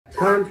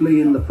Currently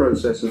in the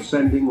process of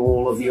sending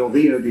all of your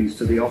VODs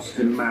to the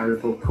Austin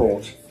marital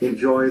court.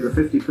 Enjoy the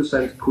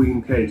 50%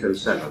 Queen Cato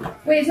 7.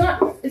 Wait,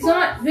 it's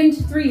not been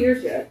 3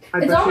 years yet.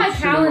 It's on my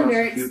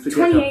calendar. It's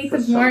 28th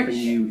of March.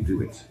 You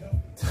do it.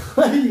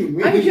 What do you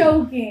mean? I'm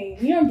joking.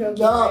 You know I'm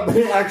joking. No, right? but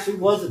it actually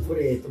was the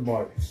 28th of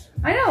March.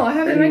 I know, I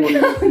have it in my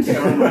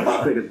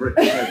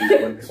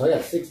calendar. So I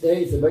got 6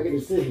 days to make a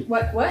decision.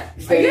 What? Are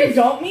you gonna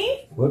dump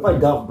me? What if I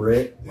dump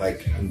Britt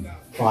like in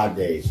 5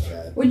 days,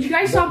 Chad? Would you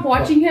guys stop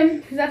watching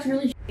him? Because that's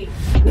really shitty.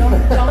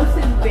 Dumps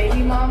his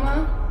baby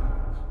mama.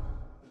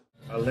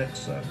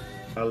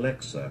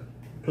 Alexa,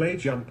 play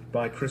Jump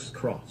by Chris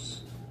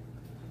Cross.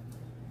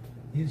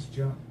 Here's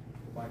Jump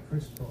by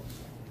Chris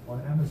Cross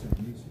on Amazon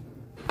Music.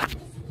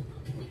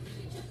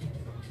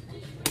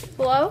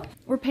 Hello?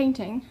 We're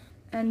painting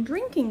and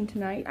drinking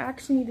tonight. I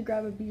actually need to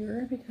grab a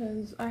beer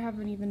because I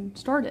haven't even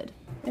started.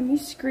 And me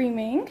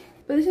screaming.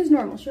 But this is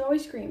normal. She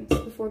always screams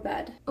before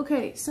bed.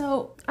 Okay,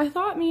 so I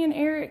thought me and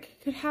Eric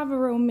could have a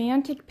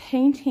romantic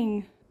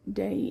painting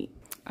day.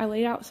 I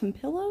laid out some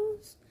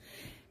pillows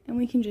and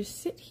we can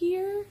just sit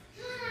here.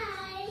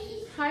 Hi.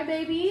 Hi,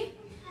 baby.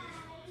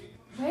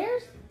 Hi.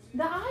 Where's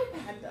the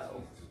iPad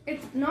though?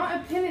 It's not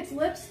a pen, it's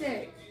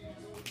lipstick.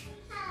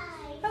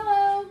 Hi.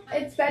 Hello.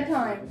 It's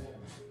bedtime.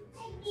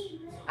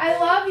 I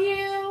love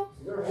you.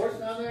 Is there a horse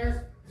down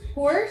there?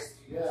 Horse?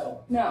 Yeah.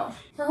 No.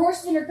 Her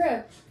horse is in her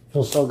crib.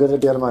 Feels so good to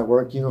be out of my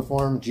work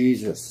uniform.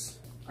 Jesus.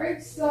 Are you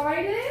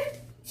excited?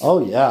 Oh,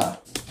 yeah.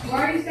 You're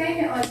already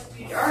saying it like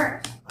you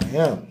aren't. I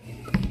am.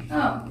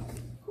 Oh,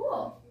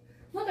 cool.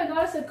 Look, I got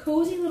us a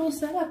cozy little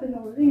setup in the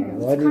living room.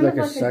 Well, I need like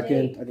a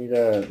second. I need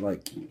to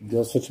like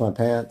go switch my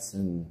pants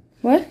and.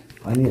 What?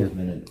 I need a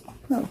minute.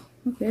 Oh,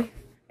 okay.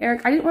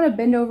 Eric, I didn't want to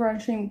bend over on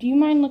stream. Do you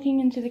mind looking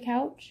into the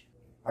couch?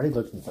 I already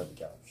looked inside the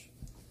couch.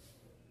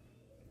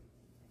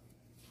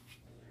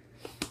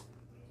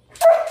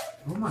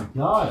 Oh my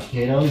god,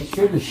 Kato, you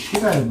scared the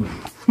shit out of me.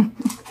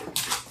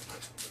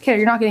 Okay,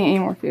 you're not getting any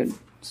more food.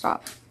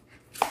 Stop.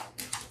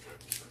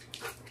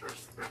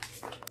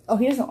 Oh,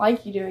 he doesn't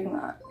like you doing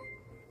that.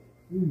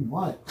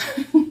 What?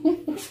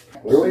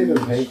 Where are we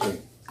even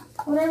painting?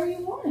 Whatever you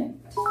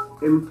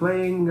want. In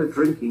playing a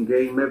drinking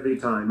game every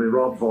time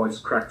erobb voice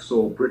cracks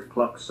or Britt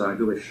plucks, I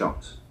do a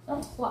shot.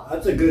 Don't pluck.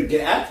 That's a good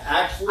game. That's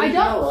actually. I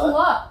don't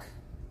pluck.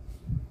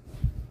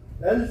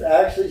 That is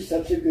actually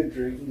such a good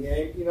drinking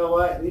game. You know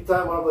what?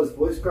 Anytime one of us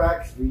voice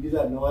cracks, we do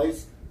that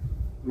noise,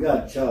 we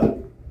gotta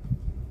chug.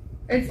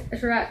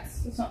 It's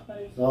rats. It's not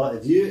funny. So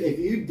if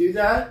you do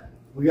that,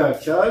 we gotta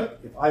chug.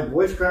 If I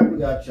voice crack, we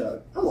gotta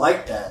chug. I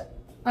like that.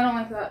 I don't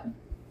like that.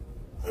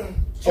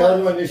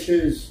 Challenge my new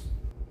shoes.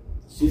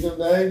 See them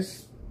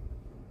things?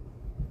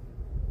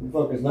 You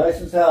fuckers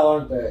nice as hell,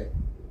 aren't they?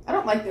 I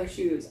don't like those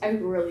shoes. I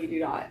really do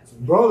not.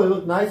 Bro, they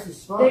look nice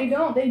as fuck. They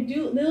don't. They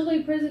do. They look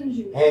like prison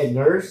shoes. Hey,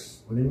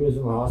 nurse, when he was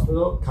in the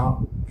hospital,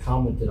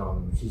 commented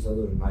on them. She said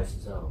they were nice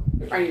as hell.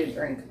 I need a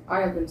drink.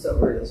 I have been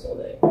sober this whole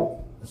day.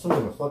 That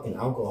sounds like a fucking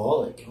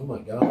alcoholic. Oh my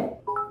god.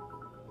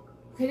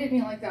 I didn't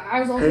mean like that.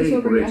 I was also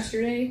sober Brittt.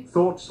 yesterday.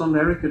 Thoughts on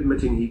Eric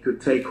admitting he could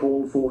take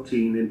all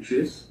 14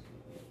 inches?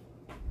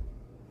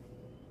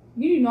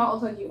 You do not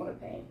look like you want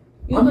to paint.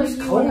 You I'm look just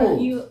like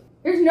cold. you.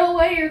 There's no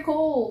way you're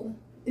cold.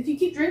 If you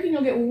keep drinking,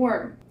 you'll get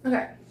warm.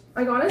 Okay.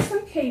 I got us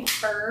some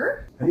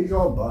paper. How do you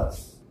draw a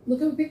bus?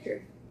 Look at the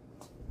picture.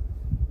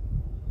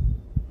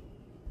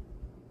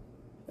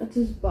 That's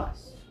his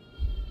bust.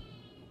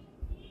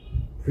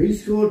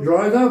 Preschool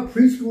drawing? Not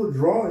preschool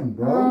drawing,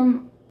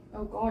 bro.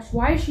 Oh gosh,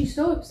 why is she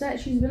so upset?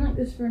 She's been like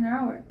this for an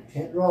hour.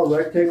 Can't draw a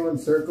rectangle in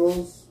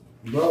circles?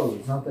 Bro,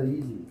 it's not that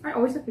easy. I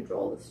always have to draw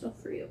all this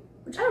stuff for you,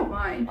 which I don't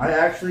mind. I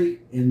actually,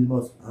 in the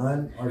most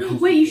unartistic...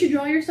 Wait, you should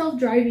draw yourself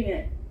driving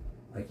it.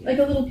 I can't. Like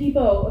a little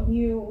peepo of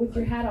you with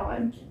your hat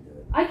on. I can't do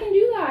it. I can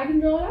do that. I can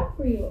draw it out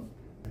for you.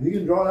 If you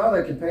can draw it out,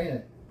 I can paint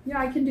it. Yeah,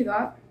 I can do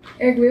that.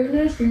 Eric, we haven't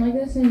done a stream like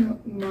this in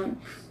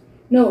months.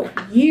 No,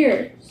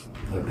 years.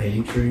 A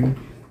painting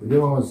stream? We did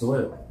one with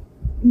zoil.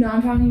 No,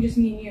 I'm talking just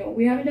me and you.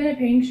 We haven't done a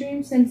painting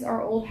stream since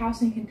our old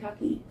house in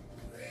Kentucky.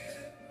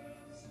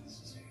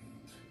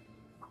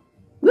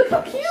 Look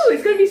how cute!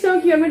 It's gonna be so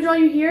cute. I'm gonna draw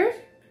you here.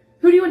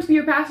 Who do you want to be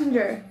your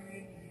passenger?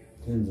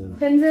 Tenzin.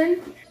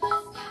 Tenzin?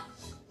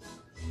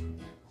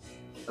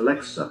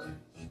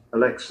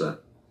 Alexa,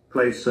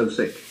 play So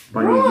Sick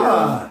by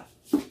Bruh!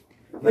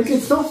 Like,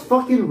 it's so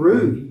fucking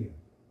rude.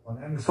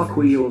 Fuck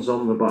Wheels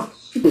on the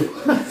Bus.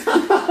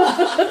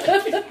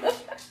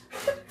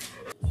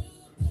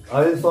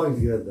 Oh, this song's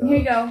good, though. Here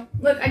you go.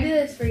 Look, I did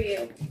this for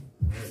you.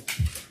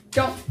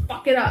 Don't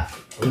fuck it up.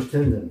 Where's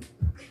Tenzin?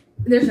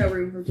 There's no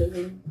room for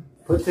Tenzin.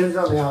 Put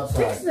Tenzin on the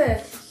outside. Fix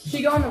this. Should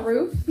you go on the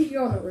roof? You can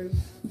go on the roof.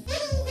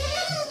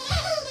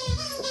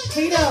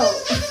 Tato.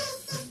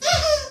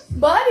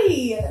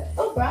 Buddy.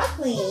 Oh,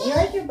 broccoli. You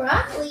like your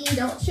broccoli.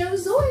 Don't show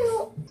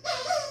zoil.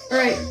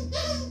 Alright.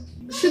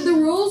 Should the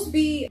rules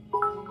be,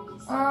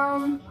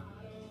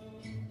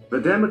 The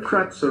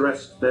Democrats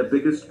arrest their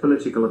biggest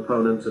political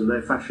opponent and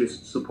their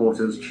fascist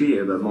supporters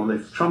cheer them on.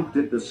 If Trump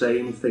did the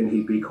same thing,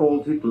 he'd be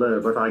called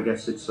Hitler, but I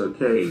guess it's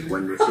okay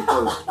when the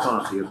supposed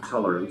party of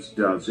tolerance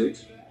does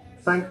it.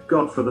 Thank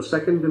God for the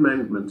Second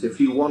Amendment. If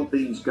you want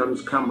these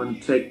guns, come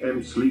and take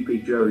M. Sleepy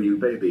Joe, you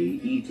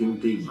baby-eating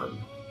demon.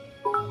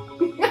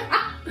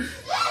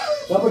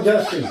 Double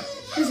Justin.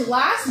 His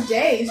last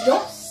days,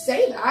 don't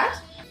say that.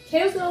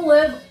 Kato's gonna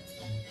live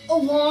a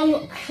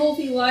long,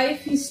 healthy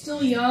life. He's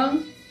still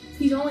young.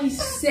 He's only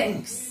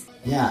 6.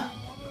 Yeah.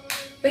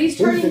 But he's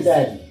Who's the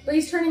daddy? But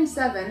he's turning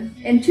 7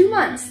 in 2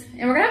 months.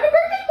 And we're gonna have a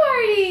birthday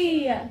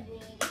party!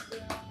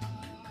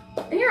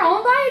 And you're all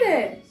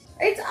invited.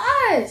 It's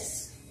us.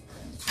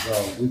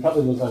 Bro, we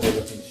probably look like we're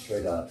looking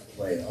straight up.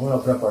 Wait, I'm gonna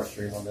open up our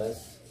stream on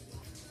this.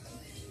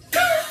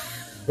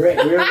 Britt,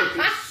 we're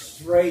looking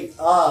straight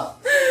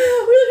up.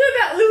 We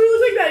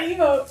look like that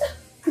emote.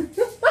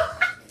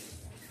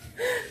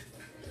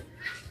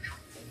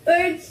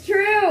 It's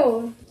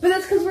true. But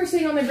that's because we're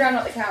sitting on the ground,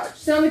 not the couch.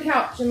 Sit on the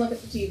couch and look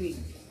at the TV.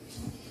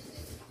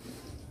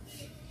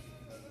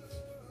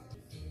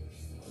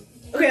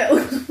 Okay, that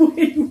looks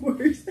way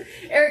worse.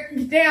 Eric,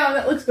 get down.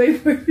 That looks way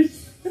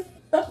worse.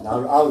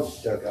 No, I was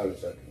just joking.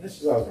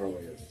 This is what I was wrong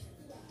with.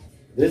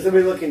 This will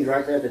be looking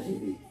directly at the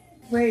TV.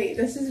 Wait,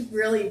 this is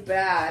really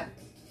bad.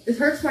 This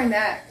hurts my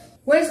neck.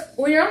 When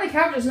you're on the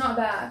couch, it's not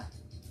bad.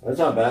 That's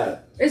not bad.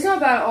 It's not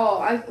bad at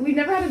all. We've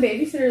never had a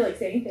babysitter like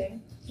say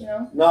anything, you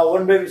know? No,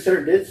 one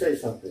babysitter did say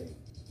something.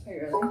 Are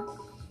you really?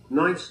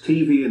 Nice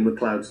TV in the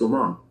clouds,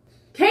 Lamar.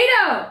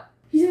 Kato!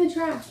 He's in the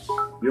trash.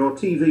 Your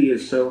TV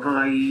is so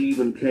high,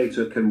 even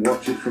Kato can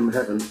watch it from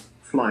heaven.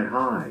 Fly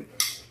high.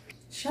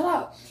 Shut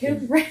up.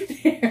 Kato's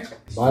right there.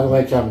 By the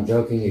way, I'm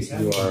joking. If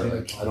you are,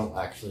 like,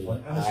 I actually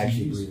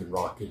believe in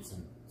rockets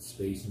and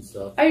space and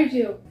stuff. I do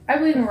too. I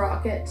believe in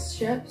rockets,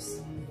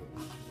 ships.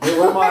 Hey,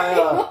 what am I?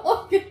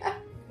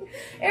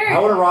 Eric, I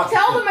want a rocket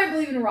tell ship. them I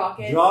believe in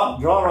rockets. Draw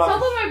a rocket. Tell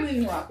them I believe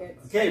in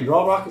rockets. Okay,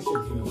 draw a rocket ship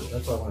for me.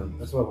 That's what I want.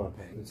 That's what I want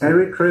to paint.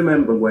 Eric,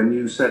 remember when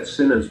you said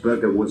Sinner's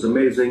burger was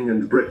amazing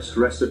and Britt's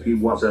recipe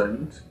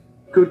wasn't?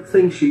 Good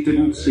thing she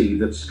didn't see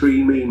that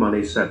stream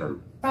emoney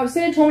 7. Oh,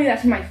 Sinner told me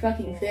that to my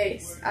fucking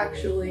face,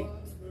 actually.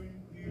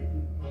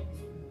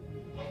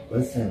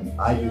 Listen,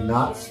 I do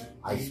not.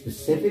 I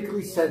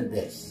specifically said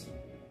this.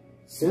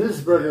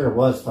 Sinner's burger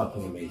was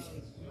fucking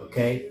amazing.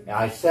 Okay, and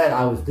I said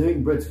I was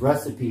doing Britt's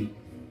recipe,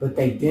 but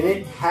they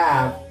didn't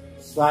have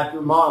slap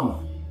your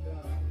mama.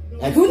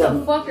 That's Who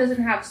the fuck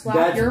doesn't have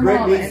slap your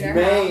mama in their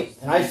house?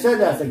 And I said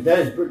that. I was like, that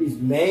is Brittany's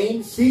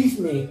main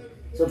seasoning.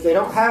 So if they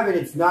don't have it,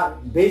 it's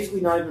not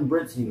basically not even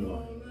Britt's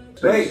anymore.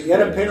 Wait, you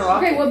gotta paint a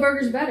rocket. Okay, what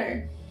burger's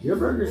better? Your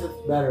burger's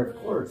better, of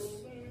course.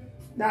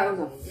 That was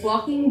a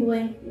fucking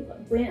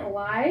blatant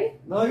lie.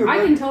 No, your I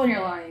burger. can tell when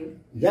you're lying.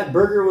 That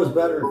burger was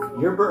better.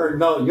 Your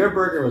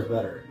burger was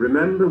better.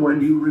 Remember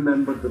when you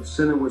remembered that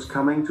Sinner was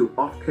coming to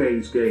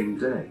Otk's game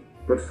day,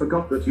 but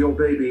forgot that your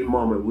baby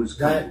mama was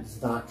coming?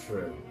 That's not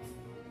true.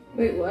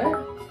 Wait,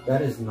 what?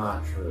 That is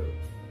not true.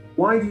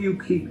 Why do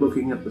you keep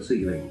looking at the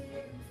ceiling?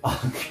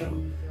 Okay.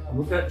 I'm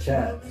looking at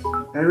chat.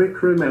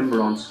 Eric,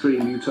 remember on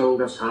stream you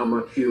told us how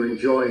much you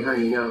enjoy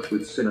hanging out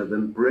with Sinner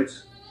than Britt?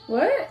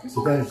 What?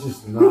 So that is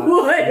just not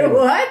What? true.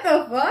 What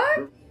the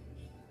fuck?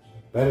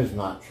 That is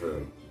not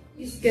true.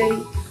 You skate.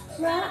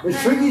 The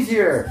Triggy's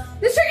here.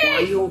 The Why are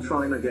Tricky! you all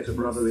trying to get a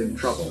brother in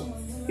trouble?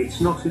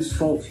 It's not his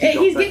fault.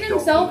 He's getting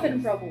himself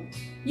in trouble.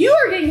 You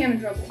are getting him in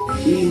trouble.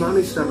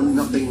 emoney 7,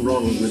 nothing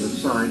wrong with a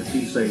side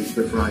he says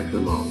but right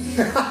them on.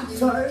 I'm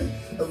tired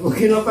of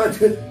looking up at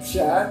the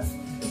chat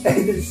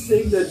and just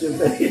seeing the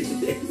debate.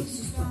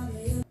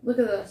 Look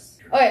at this.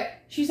 Okay,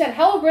 she said,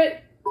 hello,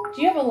 Britt.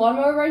 Do you have a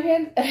lawnmower right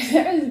hand?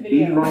 That is a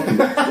video. erobb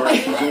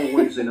life is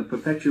always in a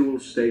perpetual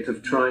state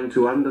of trying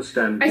to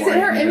understand I why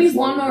sent her he has Emmy's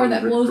lawnmower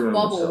that 100 blows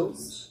chromosomes.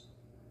 bubbles.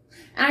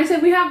 And I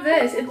said, we have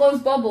this. It blows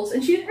bubbles.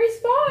 And she didn't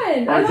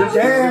respond. I just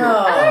Damn. I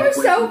thought it was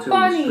wait so until the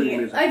funny. stream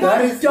is- I That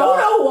got is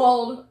dono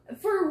walled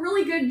for a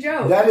really good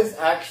joke. That is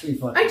actually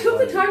funny. I took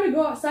the time to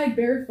go outside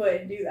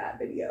barefoot and do that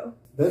video.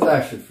 That's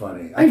actually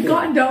funny. I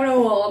got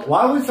dono walled.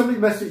 Why would somebody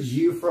message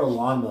you for a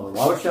lawnmower?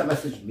 Why would she not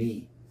message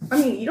me? I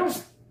mean, you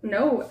don't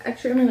know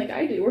extra. I mean, like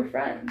I do. We're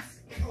friends.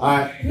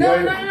 Alright.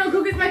 No.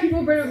 Go get my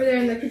people bread over there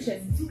in the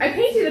kitchen. I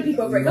painted a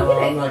people bread. Go No,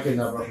 get I'm it. not getting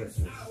that reference.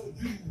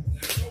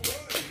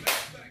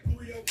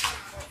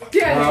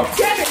 Damn it.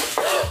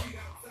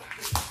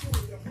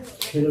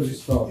 Kiddo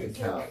just fell off the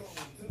couch.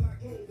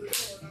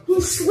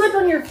 He slipped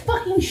on your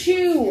fucking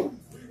shoe.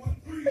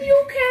 Are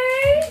you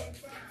okay?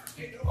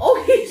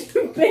 Oh, he's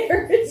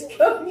embarrassed.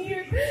 Come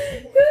here. Come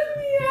here.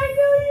 I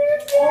know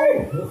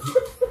you're embarrassed.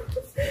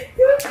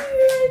 Come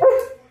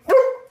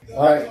here.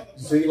 Alright,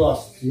 so you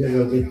lost. You gotta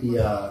go get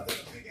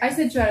the, I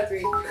said 2 out of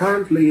 3.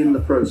 Currently in the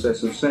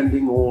process of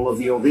sending all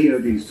of your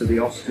VODs to the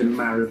Austin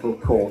marital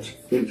court.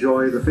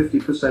 Enjoy the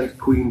 50%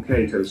 Queen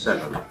Kato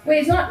 7.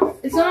 Wait,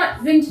 it's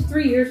not been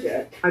 3 years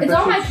yet. I It's bet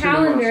on my if Sinner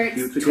calendar. asked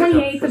you It's to get up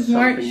 28th for of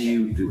March. something,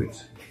 you do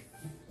it.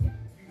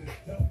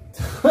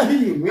 What do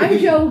you mean? I'm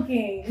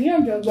joking. You know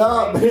I'm joking. No,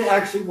 right? but it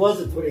actually was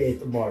the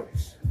 28th of March.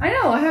 I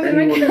know, I have it in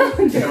my Anyone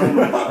knows how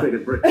calendar. much bigger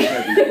Britt's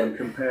head is when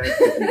compared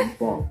to these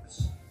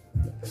bobs?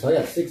 So I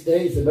got 6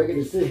 days to make a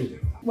decision.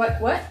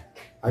 What?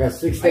 I got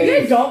 6 Are you gonna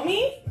days. dump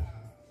me?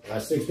 I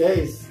got 6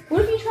 days.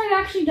 What if you tried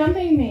actually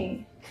dumping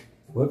me?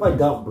 What if I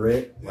dump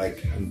Britt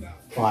like in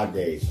 5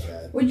 days,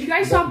 Chad? Would you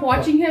guys stop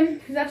watching him?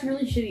 Because that's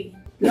really shitty.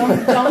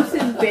 Dumps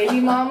his baby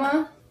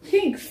mama?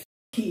 Think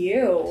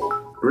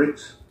you.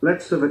 Britt,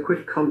 let's have a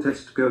quick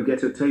contest. Go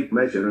get a tape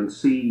measure and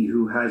see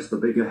who has the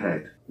bigger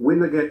head.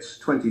 Winner gets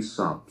 20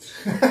 subs.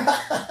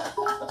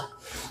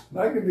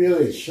 Michael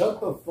Beasley, shut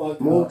the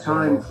fuck More up.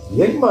 time.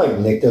 You think like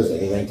Nick does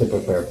anything to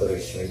prepare for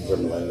his streams, or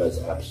Melinda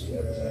does absolutely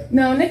everything?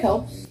 No, Nick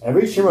helps.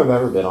 Every stream I've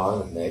ever been on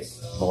with Nick,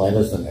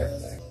 Melinda's done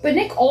everything. But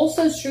Nick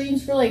also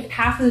streams for like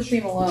half of the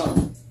stream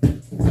alone.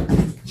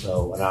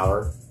 So 1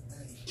 hour.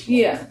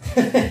 Yeah.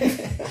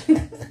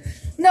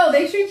 No,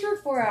 they stream for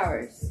 4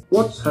 hours.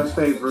 What's her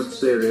favorite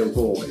cereal,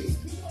 Borby?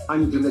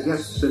 I'm gonna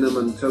guess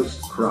Cinnamon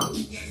Toast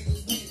Crunch.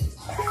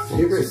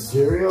 Favorite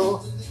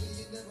cereal?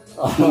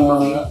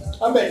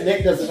 I bet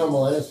Nick doesn't know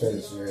Melinda's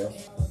favorite cereal.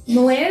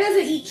 Milana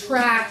doesn't eat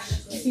trash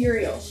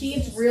cereal. She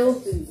eats real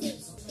food.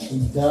 He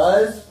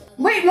does?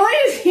 Wait,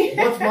 Milana's here.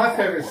 What's my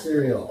favorite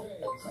cereal?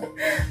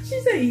 She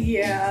said,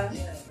 yeah.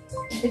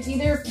 It's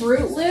either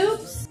Fruit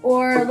Loops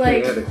or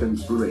Okay, like. Eric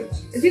and Britt.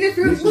 It's either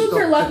Fruit This is Loops or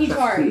Dr. Lucky Chat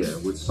Charms. here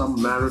with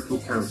some marital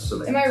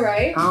counseling. Am I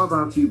right? How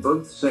about you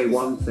both say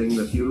one thing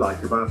that you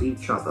like about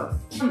each other?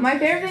 My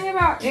favorite thing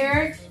about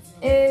Eric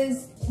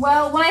is,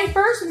 well, when I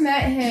first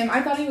met him,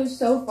 I thought he was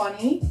so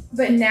funny.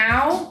 But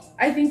now,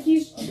 I think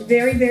he's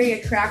very, very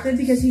attractive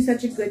because he's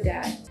such a good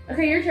dad.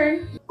 Okay, your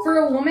turn. For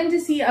a woman to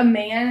see a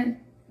man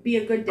be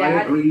a good I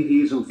dad, agree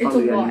he isn't it's a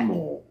funny lot.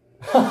 anymore.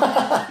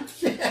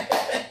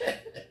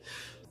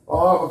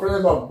 Oh, my friend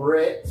about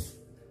Britt,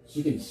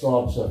 she can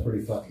solve stuff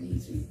pretty fucking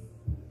easy.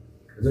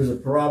 If there's a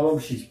problem,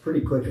 she's pretty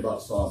quick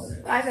about solving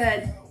it. I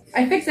said,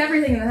 I fix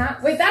everything in the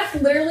house. Wait, that's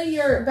literally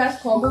your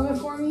best compliment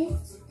for me?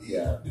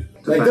 Yeah.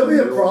 Like, there'll be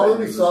a problem,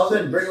 we solve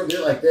it, and Britt will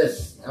do it like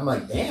this. I'm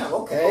like, damn,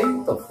 okay,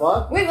 what the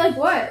fuck? Wait, like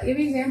what? Give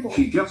me an example.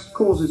 She just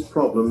causes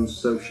problems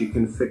so she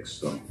can fix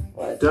them.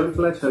 What? Don't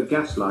let her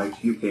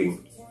gaslight you,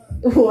 King.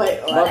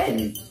 What?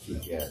 Fucking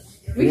yes.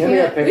 We Can you hand me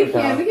a can't. paper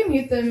towel? We can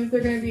mute them if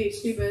they're gonna be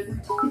stupid.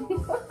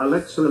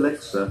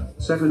 Alexa,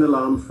 set an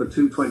alarm for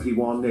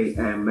 2:21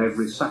 a.m.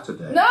 every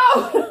Saturday.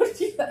 No! Don't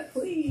do that,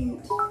 please.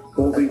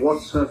 Borby,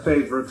 what's her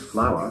favorite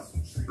flower?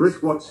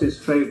 Britt, what's his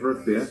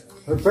favorite beer?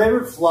 Her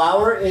favorite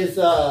flower is,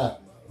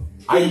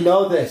 I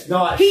know this.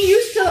 No, He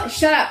used to,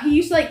 shut up. He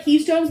used to like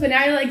Keystones, but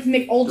now he likes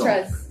Mick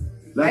Ultras.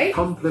 That Right?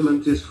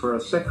 compliment is for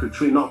a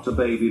secretary, not a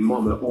baby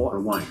mama or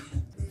a wife.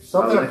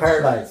 something of Alexa.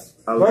 paradise.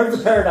 Alexa. Birds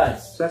of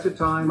paradise. Set a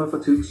timer for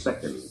 2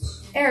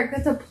 seconds. Eric,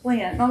 that's a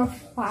plant, not a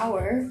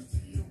flower.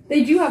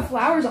 They do have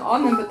flowers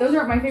on them, but those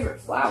aren't my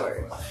favorite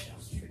flowers.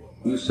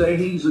 You say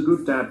he's a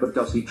good dad, but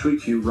does he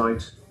treat you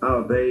right?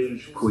 Our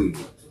beige queen.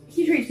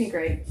 He treats me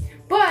great.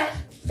 But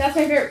that's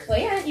my favorite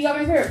plant. You got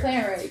my favorite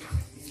plant right.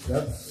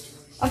 That's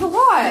That's a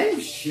lot. same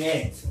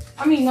shit.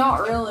 I mean,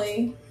 not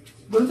really.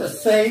 But the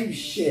same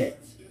shit.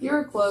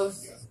 You're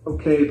close.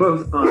 Okay,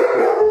 both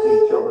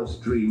answers each other's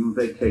dream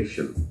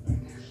vacation.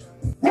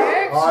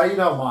 Eric's, Oh, you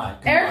know mine.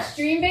 Come Eric's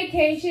dream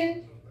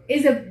vacation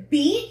is a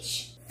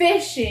beach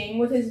fishing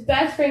with his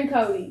best friend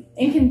Cody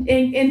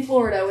in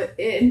Florida.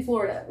 In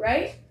Florida,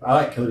 right? on. I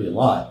like Cody a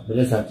lot, but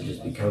it doesn't have to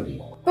just be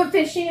Cody. But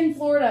fishing in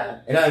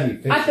Florida It doesn't have to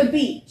be fishing. at the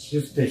beach.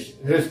 Just fishing.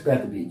 Just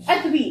at the beach.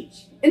 At the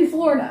beach in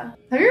Florida.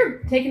 Have you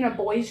ever taken a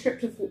boys trip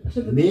to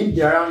the Me beach? and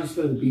Darren used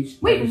to go to the beach.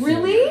 Wait, every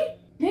single really? year.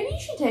 Maybe you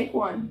should take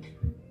one.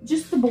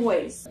 Just the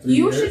boys. 3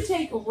 You years? should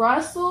take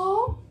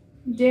Russell,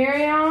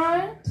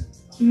 Darion,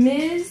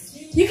 Ms.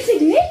 You could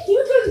take Nick. He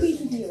would go to the beach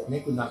with you.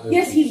 Nick would not go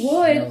Yes, to the he beach.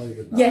 would. No, he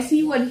would not. Yes,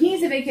 he would. He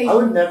needs a I would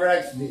vacation. never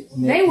actually. Nick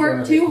They to go work on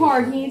a too vacation.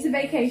 hard. He needs a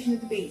vacation at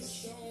the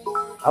beach.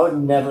 I would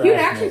never. He would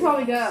ask actually Nick.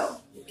 probably go.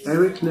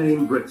 Eric,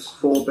 name Britt's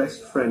 4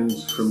 best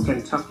friends from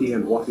Kentucky,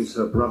 and what is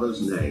her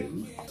brother's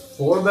name?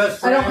 4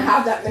 best I friends. don't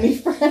have that many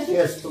friends. She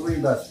has 3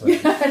 best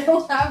friends. Yeah, I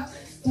don't have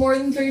more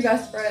than 3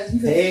 best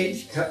friends.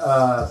 Paige,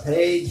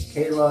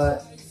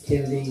 Kayla,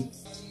 Kennedy.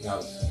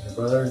 No, her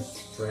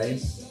brother's Trey.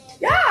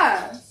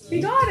 Yeah, we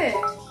got it.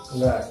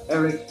 Yeah.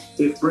 Eric,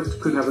 if Britt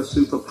could have a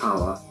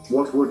superpower,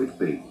 what would it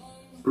be?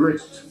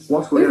 Britt,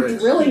 what would They're Eric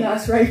drilling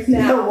us right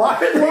now. Yeah, why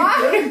are they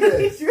Why? doing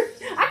this?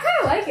 I kind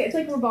of like it. It's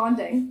like we're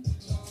bonding.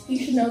 You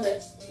should know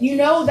this. You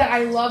know that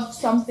I love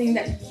something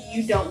that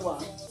you don't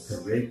love.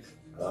 Correct.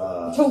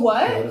 To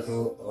what?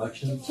 Political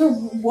elections. To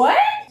what?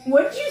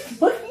 What did you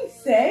fucking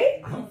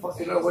say? I don't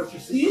fucking know what you're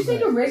Did saying. you say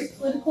to rig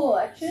political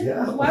elections?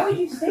 Yeah. Why would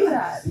you say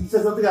that? You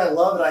said something I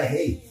love and I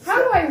hate. How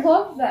do I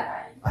love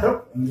that? I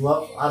don't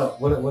love. I don't.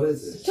 What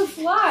is it? To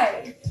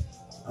fly.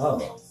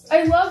 Oh.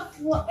 I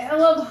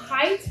love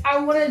heights. I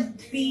want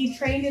to be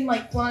trained in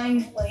like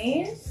flying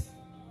planes.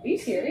 Are you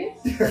serious?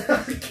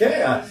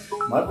 Okay.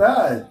 My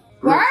bad.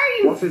 Why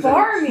are you What is for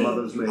Eric's me?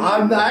 mother's name?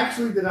 I'm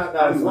actually did not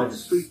know. And what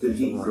street did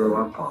he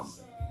grow up on?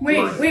 Wait,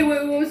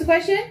 what was the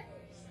question?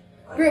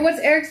 Britt, what's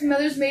Eric's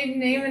mother's maiden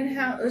name and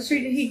how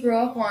street did he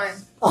grow up on?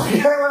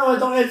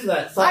 Don't answer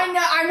that. Stop. I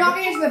know. I'm not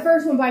gonna answer the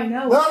first one, but I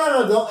know.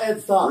 No, don't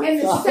answer. Stop. And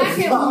the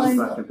second one.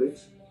 Back a bit.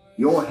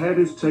 Your head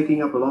is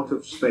taking up a lot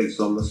of space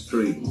on the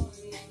stream.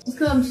 It's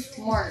because I'm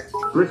smart.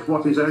 Britt,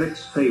 what is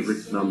Eric's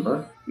favorite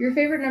number? Your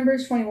favorite number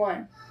is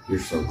 21. You're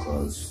so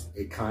close.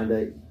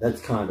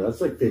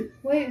 That's like the.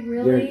 Wait,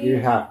 really? You're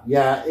half.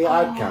 Yeah,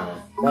 I'd count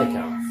it. That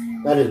counts.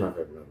 That is my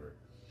favorite number.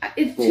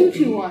 It's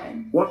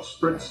 221. What's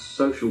Britt's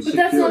social But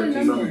that's not a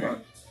security number.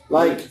 number?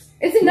 Like.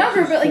 It's a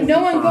number, but like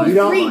no one goes You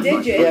don't- 3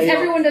 digits. Yeah, yeah.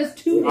 Everyone does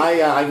 2 digits. I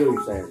get what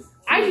you're saying.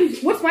 I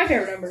use. What's my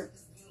favorite number?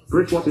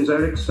 Britt, what is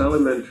Eric's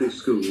elementary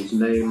school's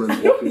name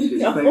and what is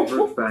his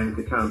favorite bank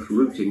account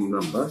routing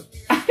number?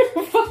 I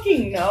don't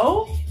fucking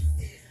know.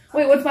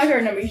 Wait, what's my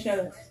favorite number? You should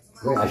know this.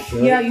 Wait, I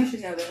should? Yeah, you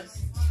should know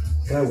this.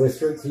 Can I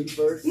whisper it to you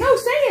first? No,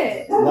 say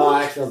it. No,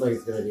 actually, I don't think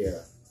it's a good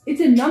idea.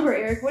 It's a number,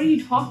 Eric. What are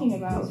you talking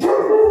about?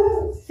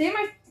 Say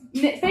my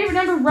favorite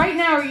number right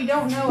now, or you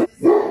don't know it.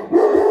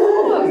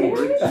 Oh,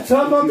 Eric. That's what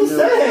I'm about to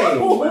say!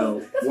 Well,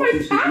 That's what my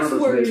is his mother's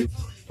password. name?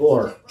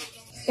 4.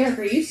 Eric,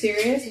 are you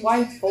serious?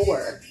 Why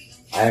 4?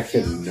 I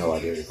actually have no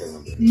idea what the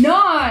number.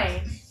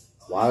 9.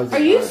 Why was it Are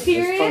you 9?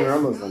 serious? It's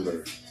Irma's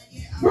number.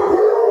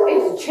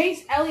 It's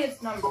Chase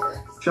Elliott's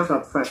number. Shut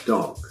up, fat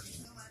dog.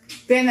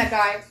 Ban that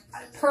guy.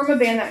 Perma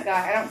ban that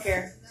guy. I don't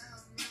care.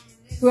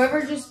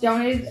 Whoever just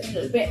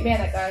donated, ban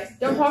that guy.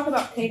 Don't talk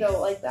about Kato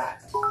like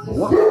that.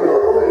 What did you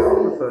play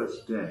on the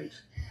first date?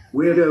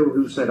 Weirdo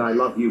who said I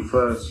love you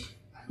first.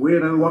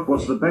 Weirdo, what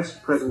was the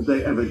best present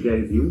they ever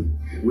gave you?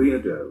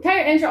 Weirdo. Can I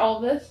answer all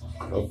of this?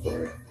 Go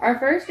for it. Our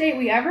first date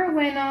we ever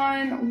went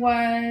on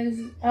was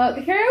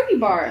the karaoke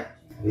bar.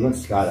 We went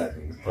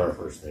skydiving for our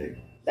first date.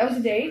 That was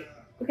a date.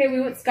 Okay,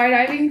 we went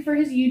skydiving for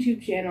his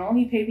YouTube channel.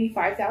 He paid me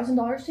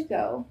 $5,000 to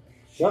go.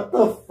 Shut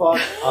the fuck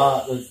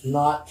up. That's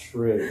not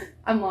true.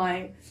 I'm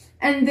lying.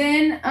 And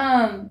then,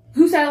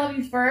 who said I love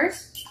you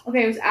first?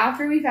 Okay, it was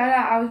after we found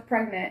out I was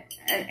pregnant,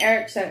 and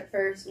Eric said it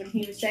first when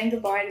he was saying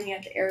goodbye to me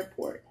at the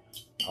airport.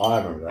 Oh, I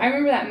remember that. I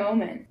remember that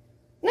moment.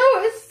 No,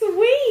 it's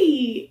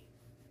sweet.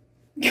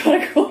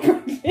 Got a girl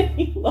pregnant.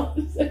 He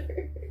loves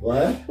her.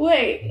 What?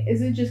 Wait,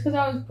 is it just because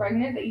I was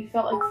pregnant that you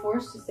felt like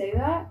forced to say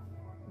that?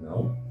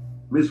 No.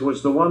 Miz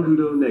was the one who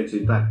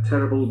donated that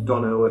terrible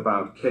dono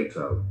about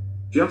Kato.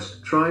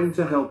 Just trying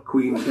to help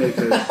Queen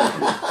Kato. The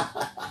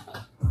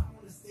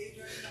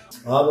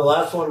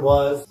last one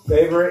was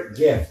favorite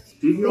gift.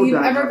 Did your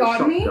You've dad ever have a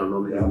gotten me? shotgun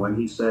on him when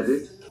he said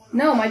it?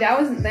 No, my dad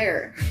wasn't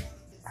there.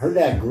 I heard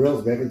that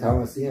grills me every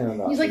time I see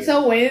him. He's like,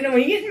 so when are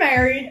we getting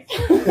married?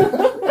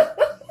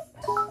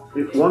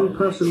 If one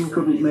person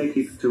couldn't make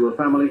it to a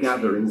family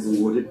gathering,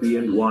 who would it be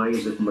and why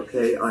is it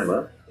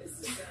Michaela?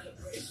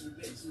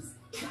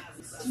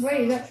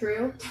 Wait, is that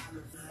true?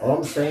 All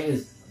I'm saying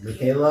is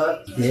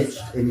Michaela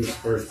ditched Emmy's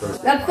first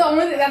birthday. That's the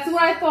only thing, that's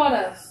what I thought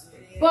of.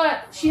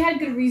 But she had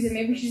good reason.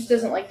 Maybe she just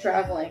doesn't like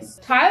traveling.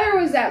 Tyler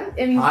was at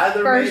Emmy's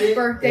Tyler first made it,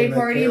 birthday and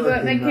party, Michaela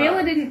but did Michaela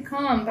not. didn't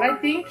come. But I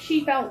think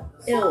she felt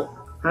ill.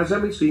 Has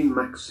Emmy seen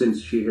Max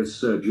since she has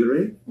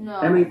surgery? No.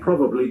 Emmy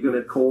probably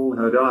gonna call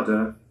her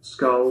dada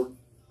Skull.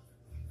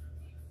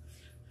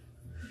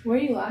 What are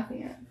you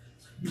laughing at?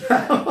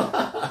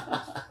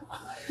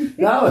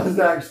 That was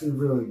actually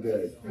really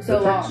good. For so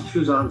The long.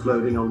 textures aren't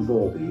loading on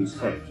Borby's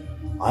head.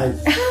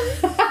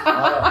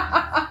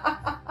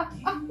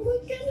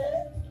 Look at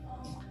it.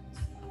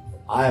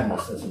 I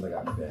almost said something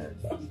on bed.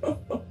 Wait,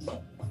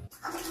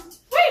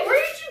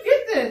 where did you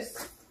get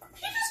this?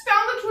 He just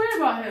found the tweet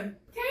about him.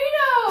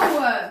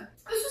 Kato!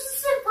 This was a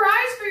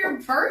surprise for your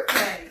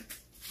birthday.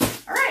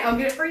 Alright, I'll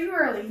get it for you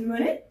early. You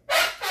want it?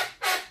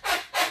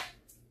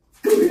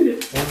 Go get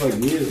it. What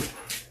about you?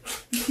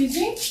 Excuse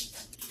me?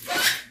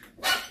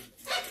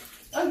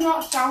 That does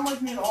not sound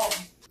like me at all.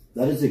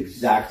 That is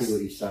exactly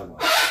what you sound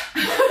like.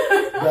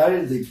 That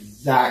is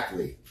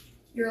exactly.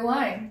 You're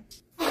lying.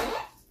 That's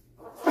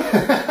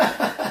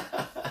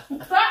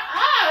That's not what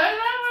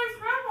I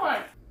sound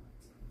like.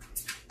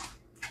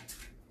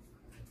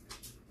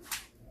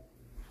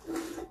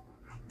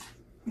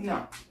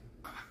 No.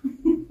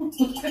 What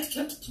the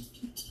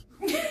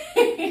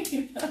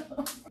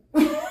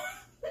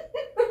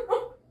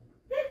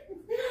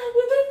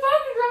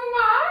fuck is wrong with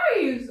my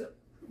eyes?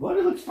 What?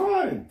 It looks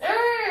fine.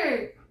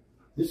 Hey!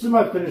 This is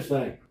my finished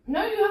thing.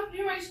 No, you have to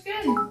do my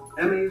skin.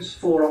 Emmy's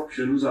 4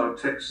 options are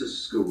Texas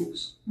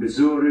schools,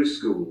 Missouri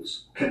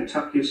schools,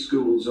 Kentucky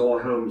schools,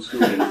 or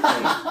homeschooling.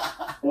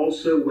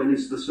 Also, when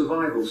is the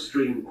survival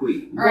stream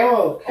queen? All right.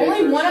 Whoa, Only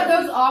Kato one of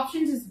said- those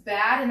options is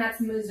bad, and that's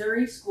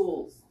Missouri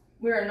schools.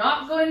 We are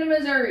not going to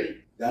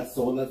Missouri. That's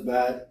the one that's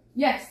bad.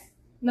 Yes.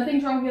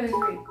 Nothing's wrong with the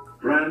other 3.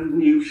 Brand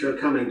new show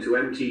coming to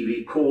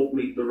MTV called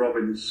Meet the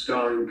Robins,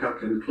 starring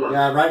Cuck and Cluck.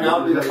 Yeah, right now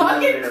One I'll do has that.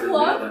 Cuck no and hair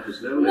Cluck? the other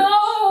has no lips.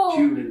 No!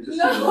 Tune in to see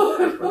No! what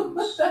Don't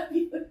let happens. that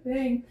be a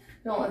thing.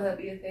 Don't let that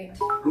be a thing.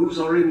 Whose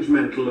orange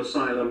mental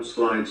asylum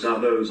slides are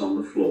those on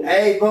the floor?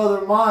 Hey,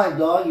 brother mine,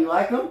 dog. You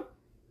like them?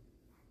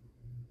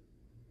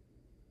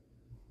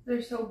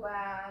 They're so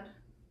bad.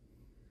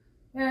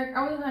 Eric,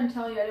 I wasn't going to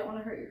tell you I didn't want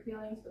to hurt your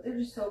feelings, but they're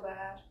just so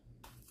bad.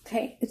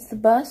 Okay, it's the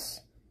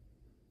bus.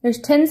 There's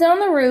tins on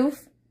the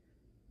roof,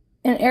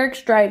 and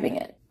Eric's driving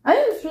it. I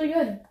think it's really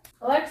good.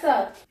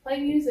 Alexa, play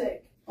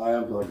music. I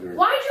unplugged her.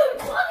 Why'd you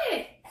unplug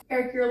it?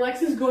 Eric, your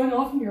Alexa's going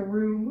off in your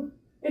room.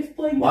 It's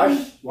playing,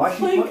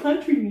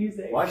 country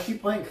music. Why is she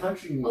playing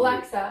country music?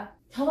 Alexa,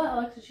 tell that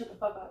Alexa to shut the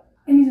fuck up.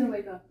 And he's gonna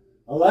wake up.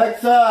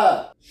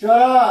 Alexa, shut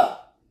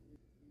up!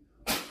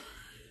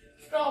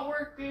 It's not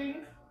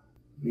working.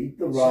 Meet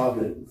the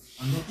Robins.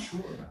 I'm not sure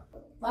about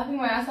that. Laughing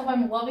my ass off,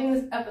 I'm loving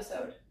this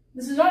episode.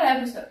 This is not an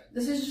episode.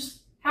 This is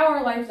just how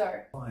our lives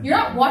are. You're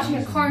not watching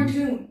a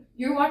cartoon.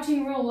 You're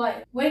watching real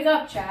life. Wake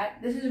up, chat.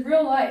 This is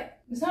real life.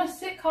 It's not a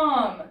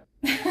sitcom.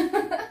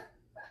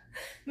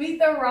 Meet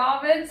the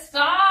Robins.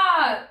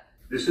 Stop!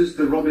 This is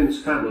the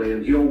Robbins family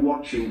and you're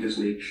watching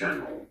Disney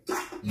Channel.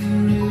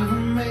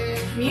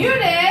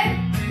 Muted!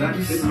 That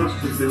kid must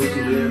have built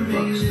in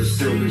earplugs to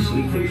still be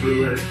sleeping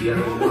through Eric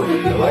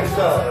yelling.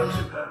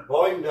 Alexa,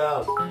 volume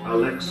down.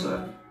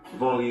 Alexa,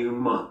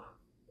 volume up.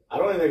 I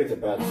don't even think it's a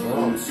bad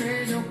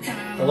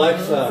song.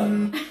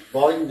 Alexa,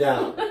 volume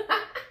down.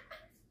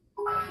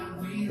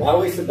 Why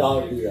waste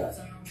 $1 to do that?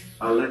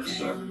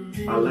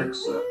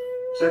 Alexa,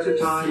 set a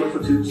timer for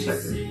 2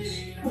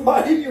 seconds.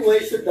 Why did you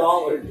waste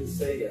 $1 to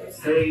say that?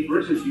 Hey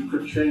Brit, if you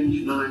could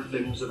change 9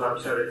 things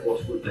about Eric,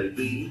 what would they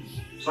be?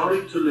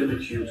 Sorry to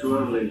limit you to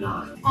only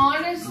 9.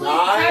 Honestly,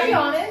 9? can I be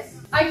honest?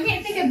 I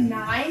can't think of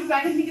 9, but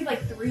I can think of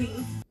like 3.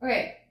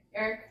 Okay,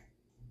 Eric,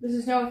 this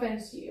is no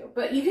offense to you,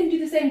 but you can do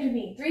the same to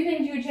me. 3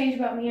 things you would change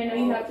about me. I know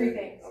you have 3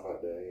 things. I'm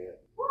not doing it.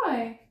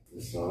 Why?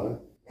 It's not.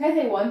 Can I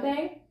say 1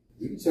 thing?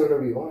 You can say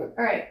whatever you want.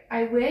 Alright,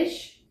 I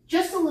wish,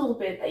 just a little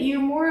bit, that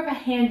you're more of a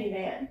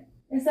handyman.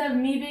 Instead of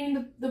me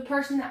being the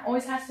person that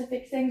always has to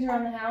fix things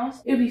around the house.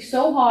 It would be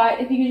so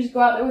hot if you could just go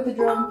out there with a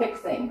drill and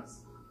fix things.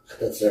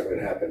 That's never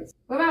gonna happen.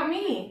 What about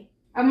me?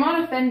 I'm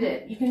not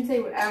offended. You can say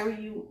whatever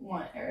you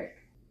want, Eric.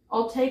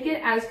 I'll take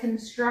it as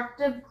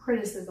constructive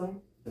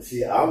criticism.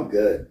 See, I'm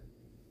good.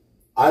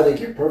 I think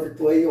you're perfect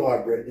the way you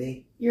are,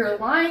 Brittany. You're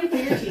lying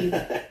through your teeth.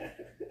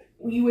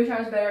 You wish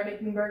I was better at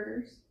making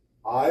burgers.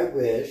 I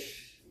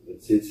wish.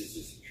 It's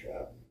just a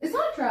trap. It's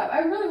not a trap. I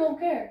really won't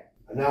care.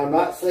 Now, I'm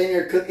not saying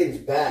your cooking's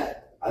bad.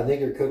 I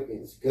think your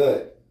cooking's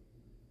good.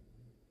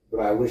 But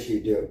I wish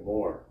you'd do it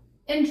more.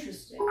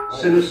 Interesting.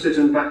 Sinner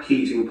sitting back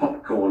eating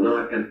popcorn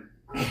and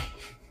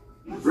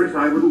Brit,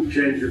 I wouldn't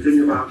change a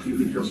thing about you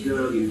because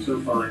girl, you're so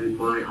fine in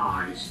my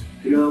eyes.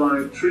 Girl,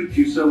 I treat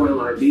you so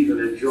well I'd even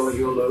enjoy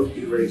your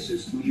low-key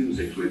racist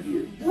music with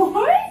you.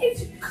 What?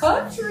 It's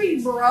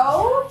country,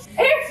 bro.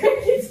 Eric,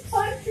 it's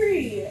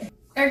country.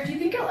 Eric, do you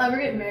think I'll ever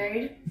get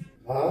married?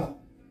 Huh?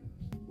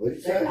 What'd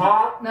you say?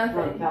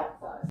 Nothing.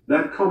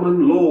 That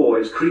common law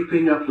is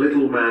creeping up,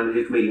 little man.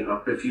 Hit me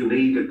up if you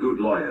need a good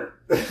lawyer.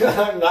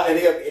 I'm not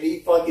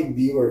any fucking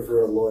viewer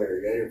for a lawyer.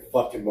 You're out of your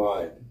fucking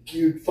mind.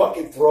 You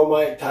fucking throw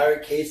my entire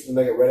case and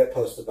make a Reddit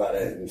post about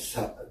it and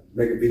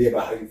make a video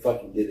about how you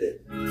fucking did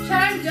it.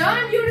 Chat, I'm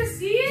done. You want to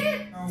see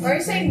it? Or are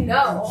you saying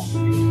no?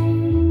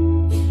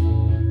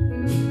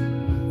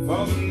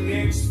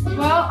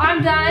 Well,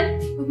 I'm done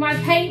with my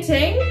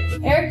painting.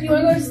 Eric, do you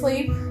want to go to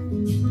sleep?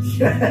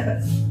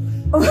 Yes.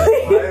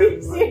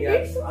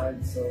 Yes,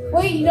 I'm so ready.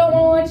 Wait, you don't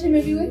want to watch a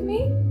movie with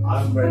me?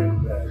 I'm ready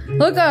for bed.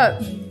 Look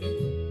up.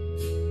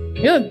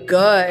 You look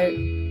good.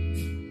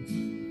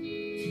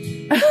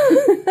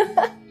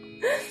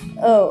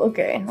 Oh,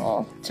 okay.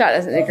 Well, chat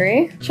doesn't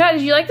agree. Chat,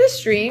 did you like this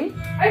stream?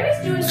 I miss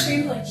doing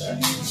streams like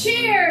this.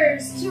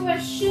 Cheers to a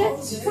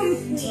shift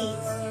complete.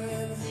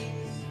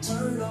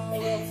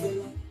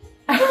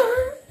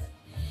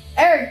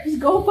 Eric, just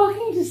go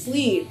fucking to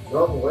sleep.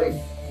 No, I'm awake.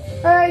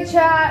 Alright,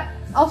 chat.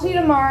 I'll see you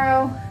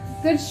tomorrow.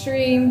 Good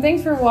stream.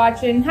 Thanks for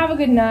watching. Have a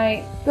good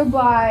night.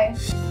 Goodbye.